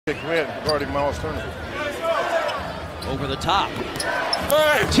Guarding Miles Turner. Over the top.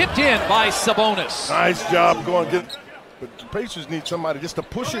 Tipped in by Sabonis. Nice job going. But the Pacers need somebody just to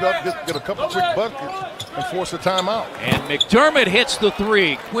push it up, get a couple quick buckets, and force a timeout. And McDermott hits the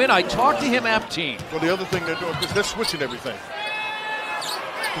three. Quinn, I talked to him after team. Well, the other thing they're doing is they're switching everything.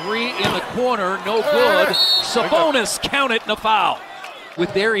 Three in the corner, no good. Sabonis counted in a foul.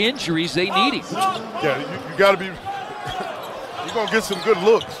 With their injuries, they need him. Yeah, you got to be. You're going to get some good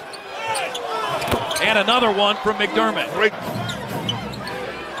looks. And another one from McDermott. Great.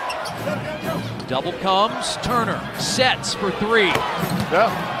 Double comes, Turner sets for three.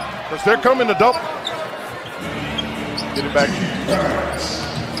 Yeah, because they're coming to double. Get it back.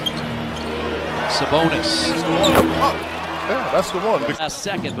 Sabonis. Yeah, that's the one. Last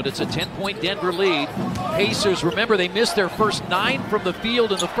second, but it's a 10-point Denver lead. Pacers, remember, they missed their first 9 from the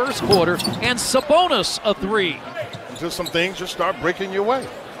field in the first quarter, and Sabonis a three. Until some things just start breaking your way.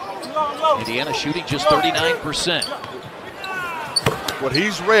 Indiana shooting just 39%. What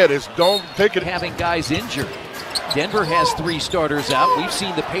he's read is don't take it. Having guys injured. Denver has 3 starters out. We've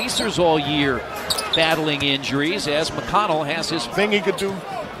seen the Pacers all year battling injuries as McConnell has his thing he could do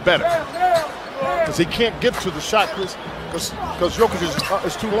better. Because he can't get to the shot because Jokic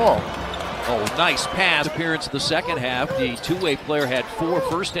is too long. Oh, nice pass. Appearance in the second half. The two-way player had 4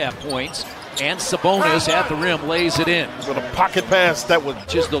 first-half points. And Sabonis at the rim lays it in. With a pocket pass that was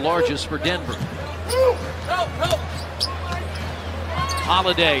just the largest for Denver.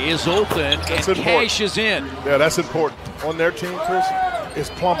 Holiday is open and cashes in. Yeah, that's important. On their team, Chris, is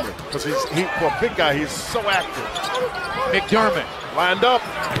Plumlee. Because for a big guy, he's so active. McDermott. Lined up.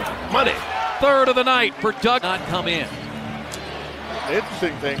 Money. Third of the night for Doug. Not come in. The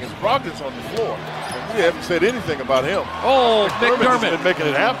interesting thing is Brogdon's on the floor. And we haven't said anything about him. Oh, McDermott. Has been making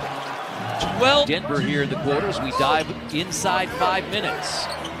it happen. 12. Denver here in the quarters. We dive inside 5 minutes.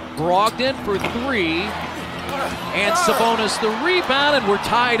 Brogdon for 3. And Sabonis the rebound, and we're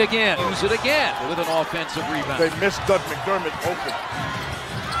tied again. Use it again with an offensive rebound. They missed Doug McDermott open.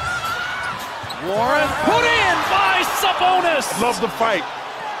 Warren put in by Sabonis. Love the fight.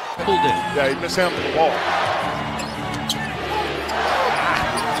 Yeah, he mishandled the ball.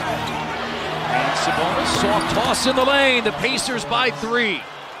 And Sabonis, soft toss in the lane. The Pacers by 3.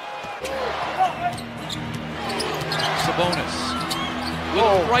 Sabonis with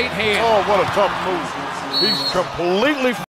a right hand. Oh, what a tough move. He's completely